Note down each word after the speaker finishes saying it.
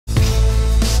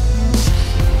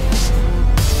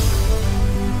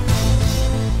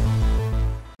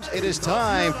It is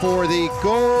time for the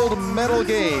gold medal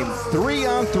game,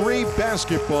 3-on-3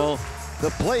 basketball.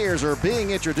 The players are being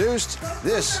introduced.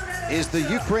 This is the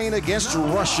Ukraine against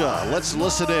Russia. Let's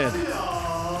listen in.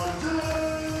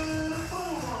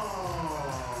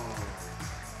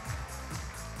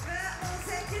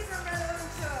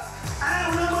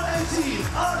 And number 18,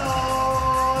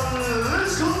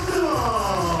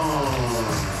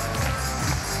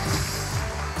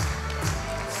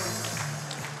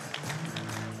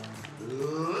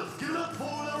 let's give it up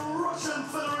for the Russian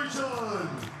Federation.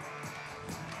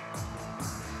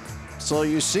 So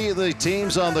you see the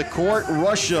teams on the court.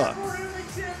 Russia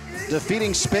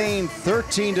defeating Spain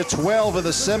 13-12 in the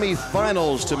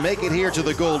semifinals to make it here to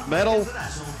the gold medal.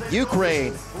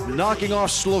 Ukraine knocking off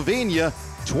Slovenia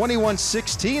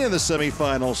 21-16 in the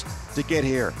semifinals to get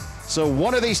here. So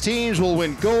one of these teams will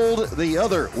win gold, the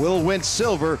other will win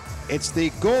silver. It's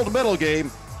the gold medal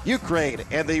game, Ukraine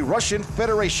and the Russian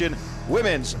Federation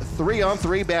women's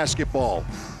 3-on-3 basketball.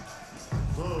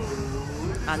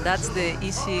 And that's the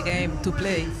easy game to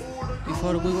play.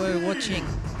 Before we were watching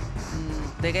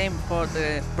the game for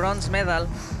the bronze medal,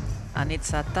 and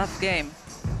it's a tough game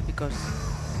because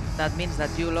that means that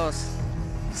you lost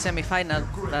semi-final.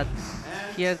 That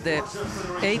here the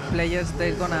 8 players,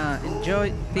 they're gonna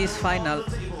enjoy this final,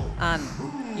 and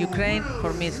Ukraine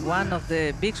for me is one of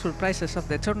the big surprises of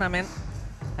the tournament.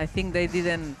 I think they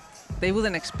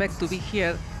wouldn't expect to be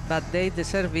here, but they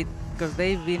deserve it because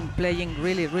they've been playing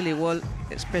really well,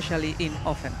 especially in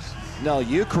offense. Now,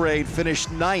 Ukraine finished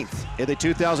 9th in the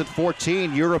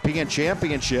 2014 European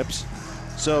Championships.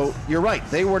 So you're right,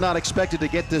 they were not expected to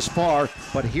get this far,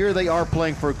 but here they are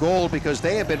playing for gold because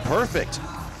they have been perfect.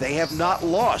 They have not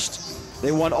lost.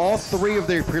 They won all 3 of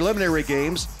their preliminary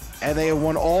games, and they have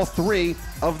won all 3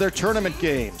 of their tournament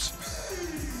games.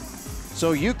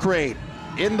 So Ukraine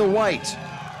in the white,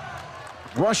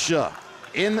 Russia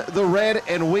in the red,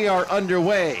 and we are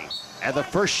underway. And the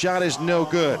first shot is no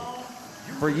good.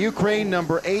 For Ukraine,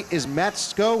 number 8 is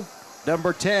Matsko,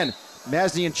 number 10,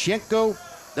 Maznianchenko,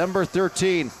 number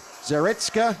 13,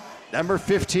 Zaretska, number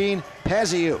 15,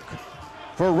 Paziuk.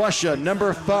 For Russia,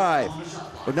 number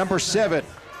 7,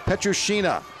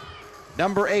 Petrushina,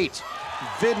 number 8,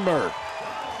 Vidmer,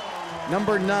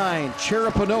 number 9,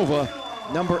 Cherepanova,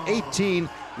 number 18,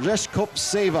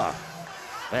 Leskoptseva.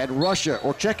 And Russia,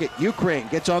 or check it, Ukraine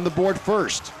gets on the board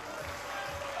first.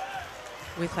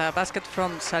 With a basket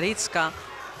from Zaretska,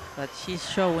 that she's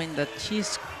showing that she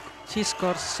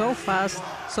scores so fast,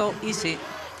 so easy.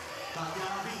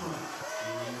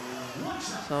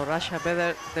 So Russia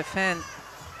better defend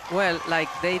well like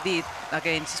they did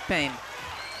against Spain.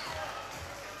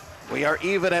 We are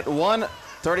even at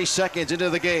 30 seconds into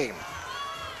the game.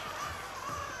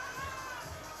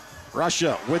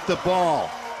 Russia with the ball,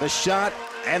 the shot,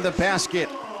 and the basket.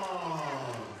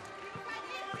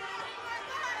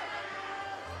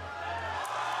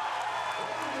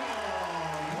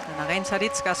 And again,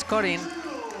 Zaretska scoring.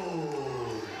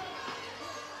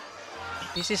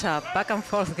 This is a back and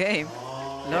forth game.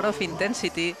 A lot of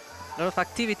intensity, a lot of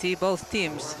activity, both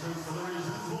teams.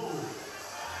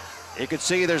 You could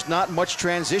see there's not much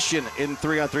transition in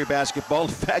 3-on-3 basketball. In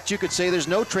fact, you could say there's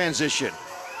no transition.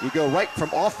 You go right from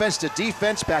offense to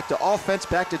defense, back to offense,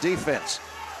 back to defense.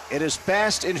 It is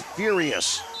fast and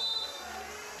furious.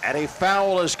 And a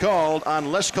foul is called on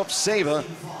Leskoptseva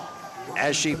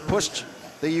as she pushed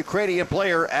the Ukrainian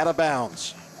player out of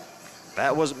bounds.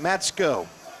 That was Matsko.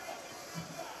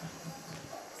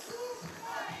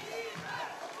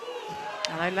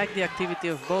 And I like the activity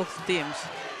of both teams.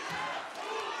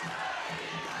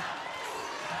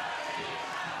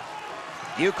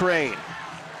 Ukraine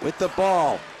with the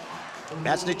ball.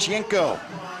 Maznichenko,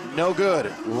 no good.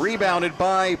 Rebounded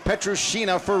by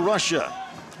Petrushina for Russia.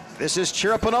 This is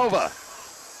Cherepanova,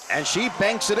 and she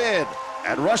banks it in.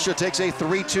 And Russia takes a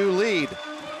 3-2 lead.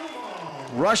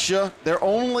 Russia, their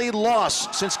only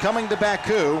loss since coming to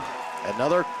Baku,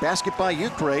 another basket by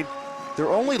Ukraine. Their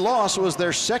only loss was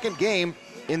their second game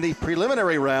in the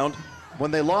preliminary round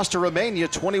when they lost to Romania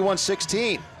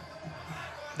 21-16.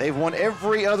 They've won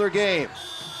every other game.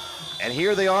 And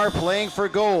here they are playing for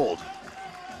gold.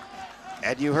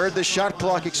 And you heard the shot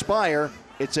clock expire.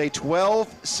 It's a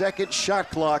 12-second shot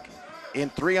clock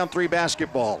in 3-on-3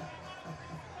 basketball.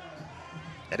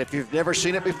 And if you've never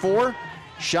seen it before,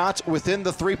 shots within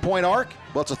the 3-point arc.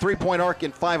 Well, it's a 3-point arc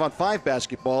in 5-on-5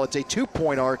 basketball. It's a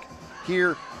 2-point arc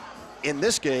here in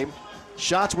this game.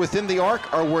 Shots within the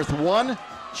arc are worth 1.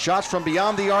 Shots from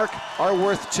beyond the arc are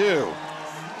worth 2.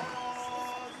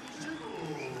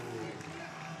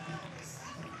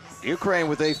 Ukraine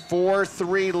with a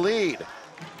 4-3 lead.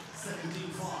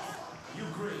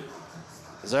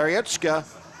 Zaryutska,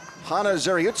 Hanna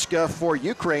Zaryutska for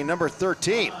Ukraine, number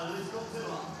 13,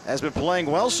 has been playing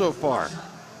well so far.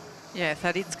 Yeah,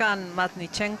 Zarytska and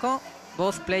Matnichenko,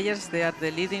 both players, they are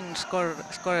the leading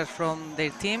scorers from their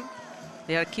team.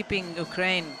 They are keeping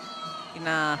Ukraine in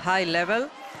a high level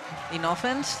in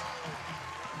offense.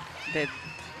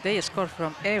 They score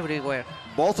from everywhere.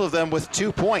 Both of them with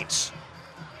 2 points.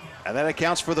 And that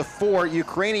accounts for the 4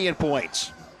 Ukrainian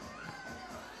points.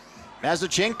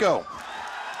 Maznichenko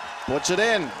puts it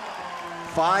in.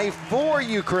 5-4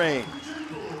 Ukraine.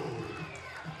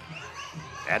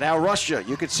 And now Russia.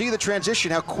 You can see the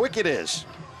transition, how quick it is.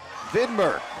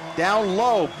 Vidmer down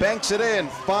low, banks it in.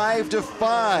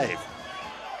 5-5.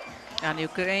 And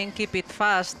Ukraine keep it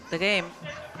fast. The game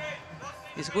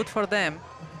is good for them.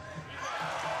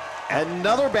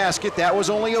 Another basket. That was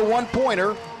only a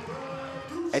 1-pointer.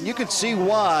 And you can see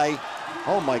why.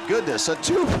 Oh my goodness, a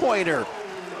 2-pointer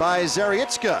by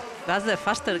Zaryutska. That's the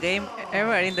fastest game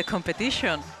ever in the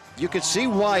competition. You can see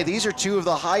why these are 2 of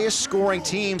the highest scoring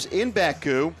teams in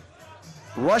Baku.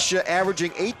 Russia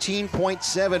averaging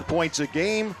 18.7 points a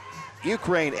game.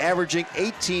 Ukraine averaging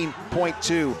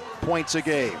 18.2 points a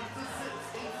game.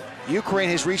 Ukraine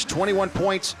has reached 21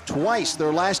 points twice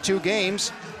their last 2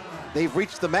 games. They've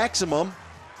reached the maximum.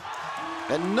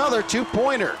 Another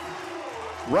 2-pointer.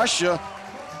 Russia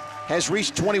has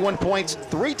reached 21 points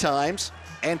 3 times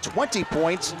and 20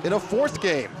 points in a 4th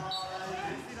game.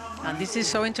 And this is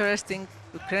so interesting.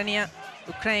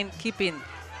 Ukraine keeping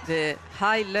the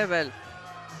high level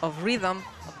of rhythm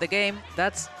of the game.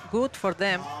 That's good for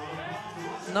them,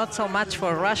 not so much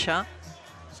for Russia.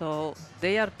 So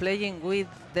they are playing with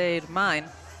their mind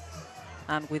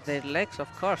and with their legs, of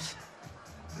course.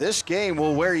 This game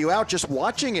will wear you out just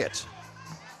watching it.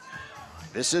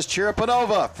 This is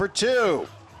Chirapanova for 2.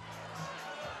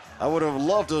 I would have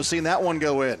loved to have seen that one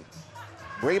go in.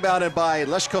 Rebounded by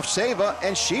Leshkovtseva,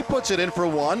 and she puts it in for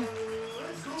 1.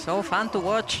 So fun to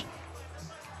watch.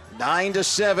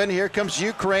 9-7, here comes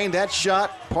Ukraine. That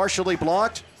shot partially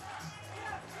blocked.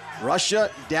 Russia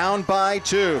down by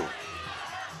 2.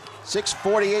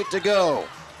 6:48 to go.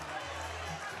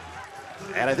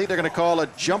 And I think they're gonna call a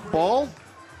jump ball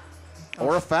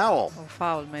or a foul. Or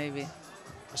foul, maybe.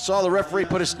 I saw the referee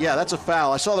put his, yeah, that's a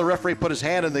foul. I saw the referee put his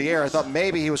hand in the air. I thought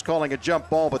maybe he was calling a jump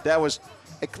ball, but that was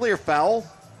a clear foul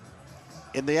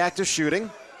in the act of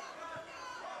shooting.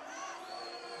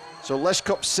 So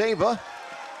Leshkovtseva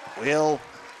will,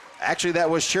 actually that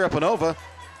was Chirapanova,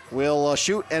 will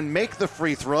shoot and make the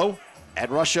free throw,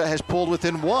 and Russia has pulled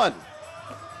within 1.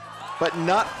 But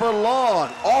not for long.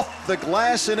 Off the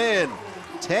glass and in.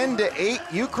 10-8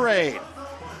 Ukraine.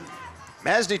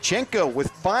 Maznichenko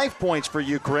with 5 points for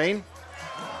Ukraine.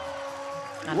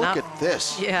 And Look now, at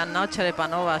this. Yeah, now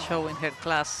Cherapanova showing her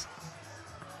class.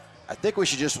 I think we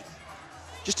should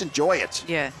just enjoy it.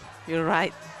 Yeah, you're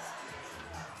right.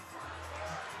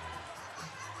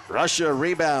 Russia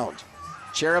rebound.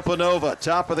 Cherapanova,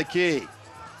 top of the key.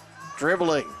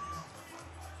 Dribbling.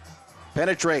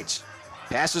 Penetrates.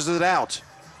 Passes it out.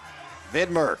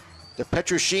 Vidmer to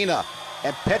Petrushina.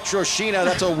 And Petrushina,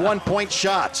 that's a 1-point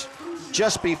shot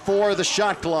just before the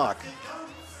shot clock.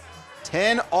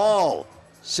 10 all.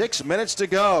 6 minutes to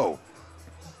go.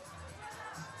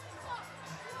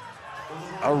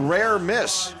 A rare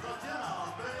miss.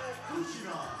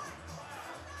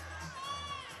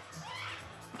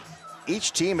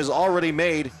 Each team has already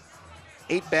made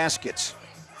 8 baskets.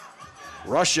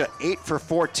 Russia 8 for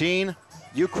 14.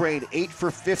 Ukraine 8 for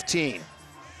 15.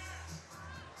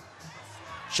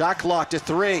 Shot clock to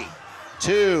 3,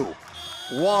 2,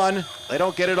 1. They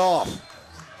don't get it off.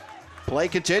 Play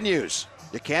continues.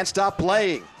 You can't stop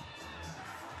playing.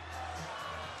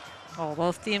 Oh,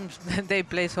 both teams, they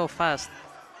play so fast.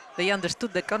 They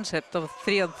understood the concept of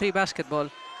 3-on-3 basketball.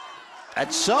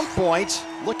 At some point,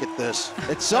 look at this.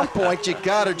 At some point, you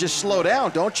gotta just slow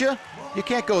down, don't you? You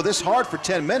can't go this hard for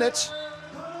 10 minutes.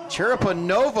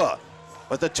 Cherapanova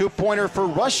with a 2-pointer for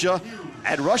Russia,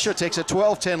 and Russia takes a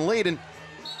 12-10 lead, and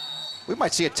we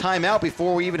might see a timeout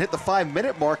before we even hit the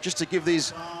 5-minute mark just to give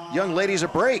these young ladies a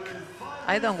break.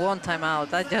 I don't want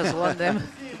timeout. I just want them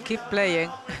to keep playing.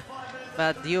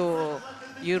 But you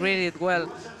read it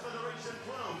well.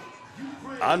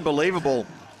 Unbelievable,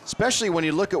 especially when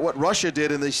you look at what Russia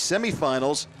did in the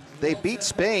semifinals. They beat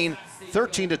Spain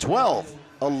 13-12,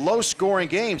 a low-scoring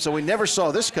game, so we never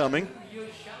saw this coming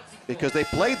because they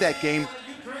played that game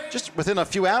just within a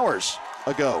few hours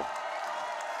ago.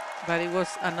 But it was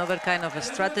another kind of a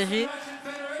strategy.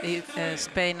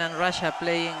 Spain and Russia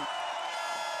playing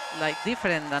like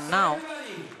different than now,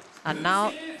 and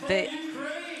now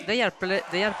they are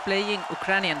playing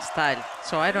Ukrainian style.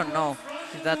 So I don't know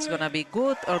if that's gonna be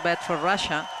good or bad for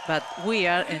Russia, but we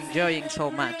are enjoying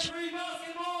so much.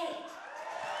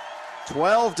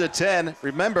 12-10.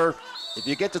 Remember, if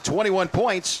you get to 21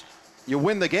 points, you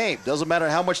win the game. Doesn't matter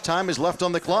how much time is left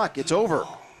on the clock. It's over.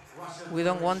 We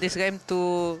don't want this game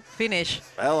to finish.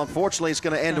 Well, unfortunately, it's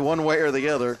going to end one way or the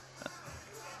other.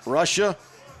 Russia,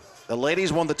 the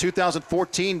ladies won the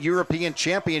 2014 European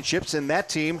Championships, and that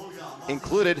team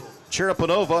included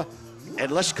Cherepanova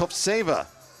and Leshkovtseva.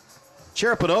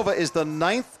 Cherepanova is the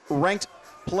 9th ranked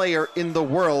player in the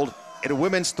world in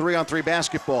women's 3-on-3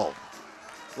 basketball.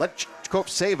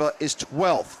 Leshkovtseva is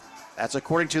 12th. That's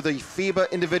according to the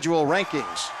FIBA individual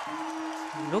rankings.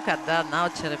 Look at that now,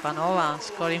 Cherepanova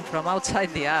scoring from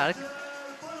outside the arc.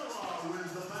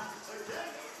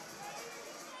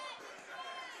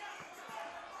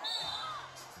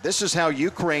 This is how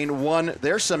Ukraine won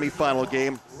their semifinal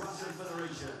game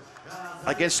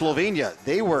against Slovenia.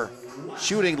 They were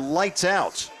shooting lights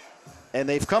out, and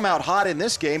they've come out hot in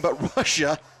this game, but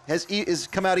Russia has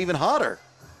come out even hotter.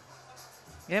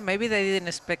 Yeah, maybe they didn't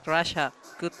expect Russia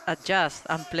could adjust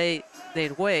and play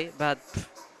their way, but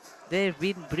they've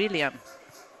been brilliant.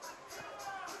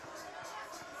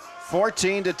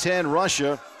 14-10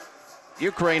 Russia.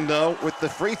 Ukraine, though, with the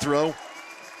free throw.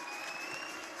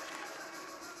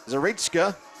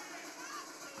 Zaritska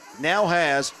now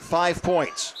has 5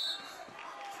 points.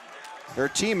 Her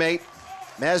teammate,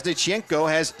 Maznichenko,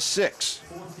 has 6.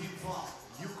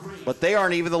 But they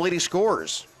aren't even the leading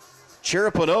scorers.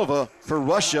 Cherepanova for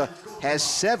Russia has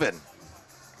 7.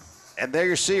 And there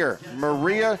you see her,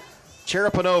 Maria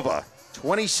Cherepanova,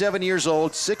 27 years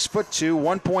old, 6'2",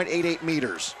 1.88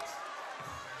 meters.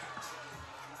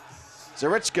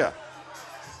 Zaritska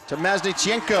to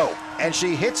Maznichenko, and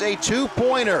she hits a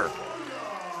 2-pointer.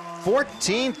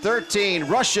 14-13,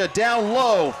 Russia down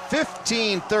low,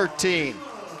 15-13.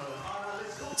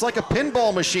 It's like a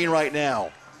pinball machine right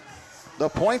now. The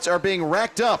points are being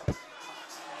racked up.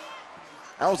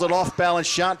 That was an off-balance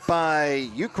shot by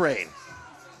Ukraine.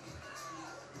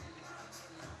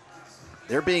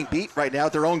 They're being beat right now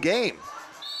at their own game.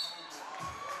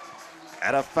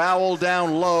 At a foul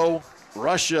down low,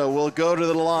 Russia will go to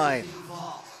the line.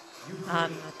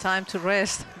 And time to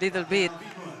rest a little bit.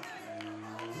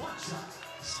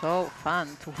 So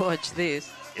fun to watch this.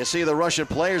 You see the Russian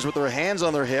players with their hands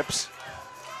on their hips.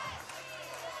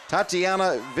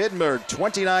 Tatiana Vidmer,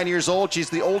 29 years old. She's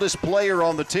the oldest player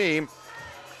on the team.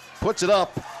 Puts it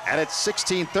up, and it's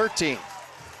 16-13.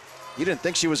 You didn't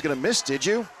think she was going to miss, did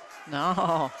you?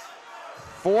 No.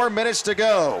 4 minutes to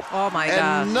go. Oh my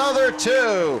God. Another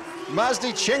 2.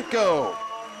 Maznichenko,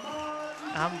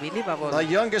 Unbelievable. the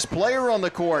youngest player on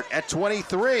the court at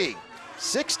 23.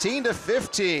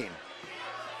 16-15.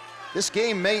 This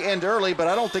game may end early, but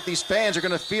I don't think these fans are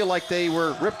going to feel like they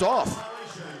were ripped off.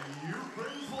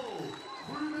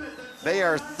 They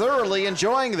are thoroughly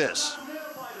enjoying this.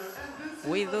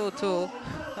 We do too.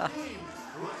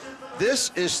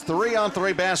 This is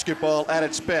 3-on-3 basketball at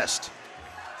its best.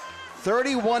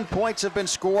 31 points have been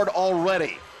scored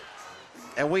already,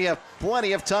 and we have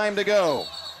plenty of time to go.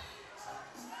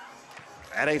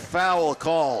 And a foul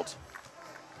called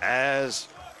as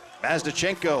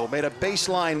Maznichenko made a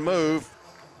baseline move.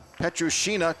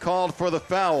 Petrushina called for the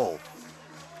foul.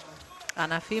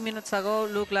 And a few minutes ago,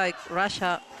 looked like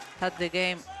Russia had the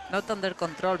game not under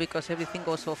control because everything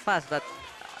goes so fast, but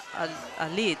a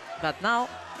lead. But now,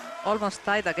 almost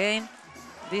tied again.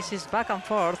 This is back and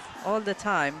forth all the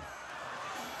time.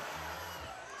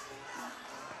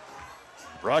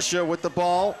 Russia with the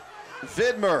ball.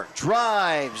 Vidmer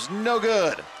drives, no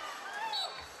good.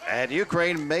 And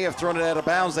Ukraine may have thrown it out of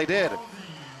bounds. They did.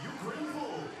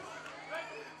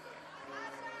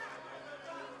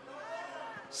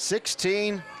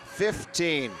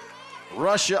 (16-15).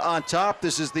 Russia on top.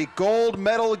 This is the gold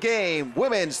medal game.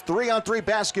 Women's 3-on-3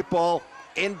 basketball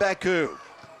in Baku.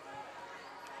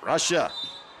 Russia.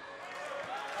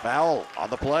 Foul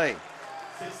on the play.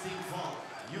 16 foul,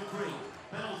 Ukraine,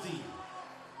 penalty.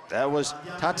 That was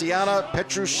Tatiana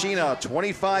Petrushina,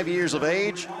 25 years of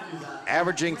age,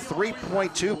 averaging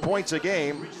 3.2 points a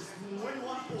game.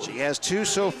 She has 2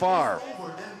 so far.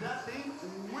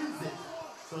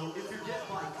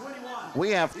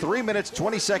 We have 3 minutes,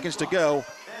 20 seconds to go.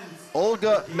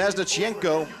 Olga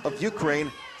Maznichenko of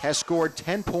Ukraine has scored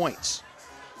 10 points.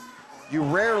 You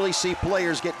rarely see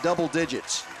players get double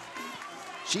digits.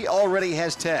 She already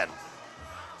has 10.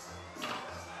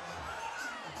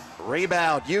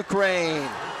 Rebound, Ukraine.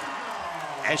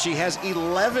 And she has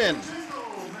 11.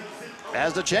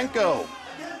 Maznichenko.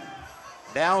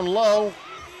 Down low,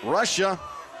 Russia.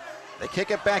 They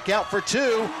kick it back out for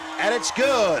 2, and it's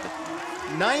good.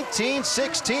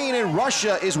 19-16, and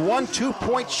Russia is one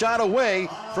 2-point shot away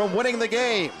from winning the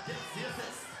game.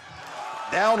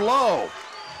 Down low,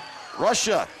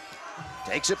 Russia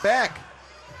takes it back.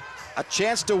 A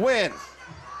chance to win.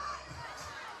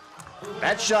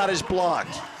 That shot is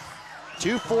blocked.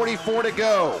 2:44 to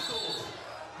go.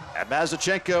 And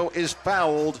Mazdachenko is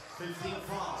fouled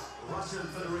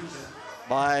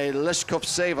by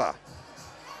Leshkovtseva.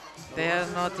 They are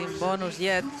not in bonus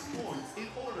yet,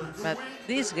 but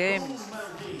this game,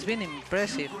 it's been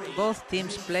impressive. Both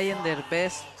teams playing their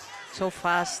best, so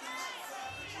fast.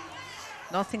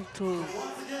 Nothing to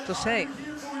say,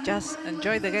 just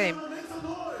enjoy the game.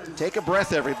 Take a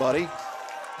breath, everybody.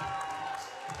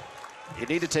 You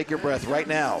need to take your breath right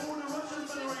now.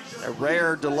 A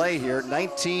rare delay here,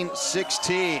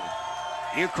 19-16.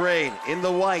 Ukraine in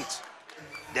the white,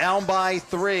 down by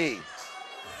 3.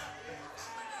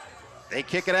 They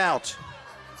kick it out.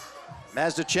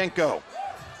 Mazdachenko.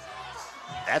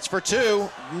 That's for 2,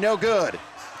 no good.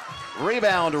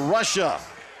 Rebound, Russia.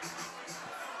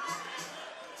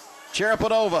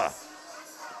 Cherepanova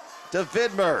to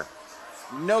Vidmer,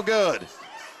 no good.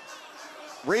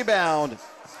 Rebound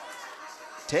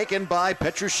taken by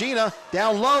Petrushina,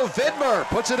 down low, Vidmer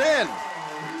puts it in.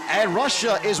 And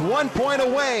Russia is 1 point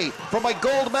away from a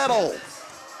gold medal.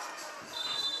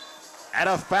 And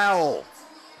a foul.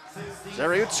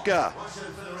 Zaryutska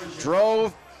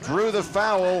drew the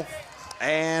foul,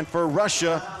 and for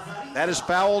Russia, that is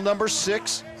foul number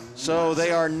 6, so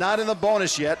they are not in the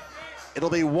bonus yet. It'll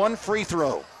be 1 free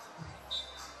throw.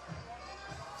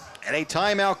 And a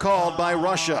timeout called by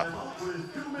Russia.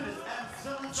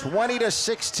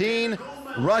 20-16,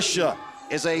 Russia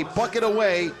is a bucket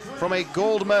away from a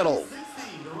gold medal.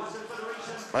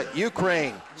 But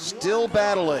Ukraine still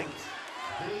battling.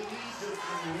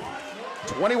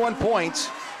 21 points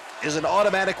is an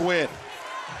automatic win.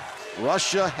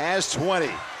 Russia has 20,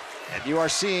 and you are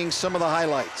seeing some of the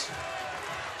highlights.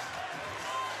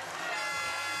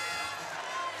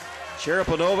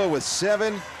 Cherepanova with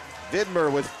 7, Vidmer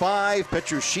with 5,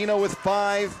 Petrushina with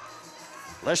 5,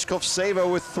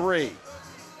 Leshkovtseva with 3.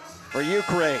 For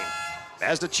Ukraine,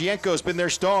 Mazdachenko's been their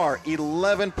star,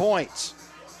 11 points.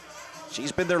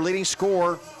 She's been their leading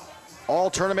scorer all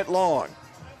tournament long.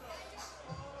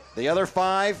 The other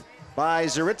 5 by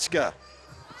Zarytska.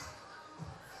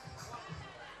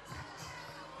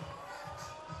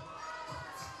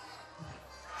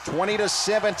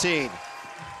 (20-17).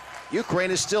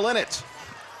 Ukraine is still in it,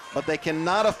 but they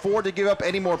cannot afford to give up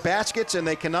any more baskets, and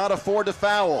they cannot afford to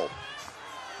foul.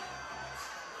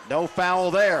 No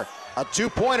foul there. A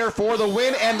 2-pointer for the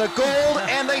win and the gold,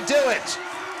 and they do it.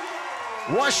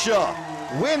 Russia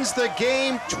wins the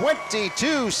game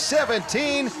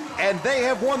 22-17, and they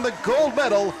have won the gold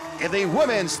medal in the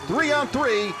women's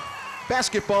 3-on-3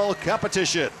 basketball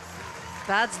competition.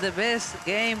 That's the best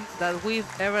game that we've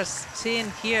ever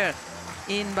seen here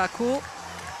in Baku.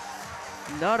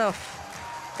 Lot of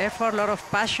effort, lot of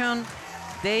passion.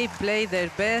 They played their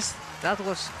best. That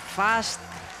was fast,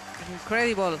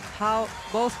 incredible how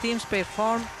both teams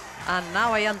performed. And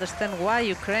now I understand why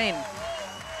Ukraine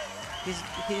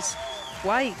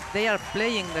why they are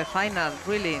playing the final.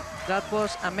 Really, that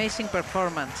was amazing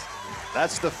performance.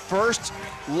 That's the first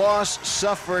loss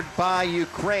suffered by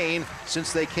Ukraine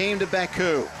since they came to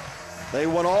Baku. They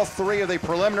won all 3 of the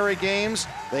preliminary games.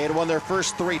 They had won their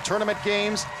first 3 tournament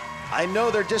games. I know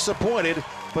they're disappointed,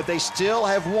 but they still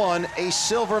have won a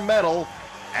silver medal,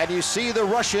 and you see the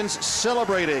Russians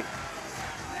celebrating.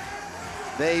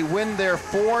 They win their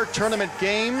 4 tournament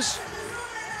games,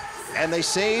 and they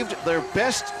saved their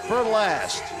best for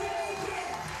last.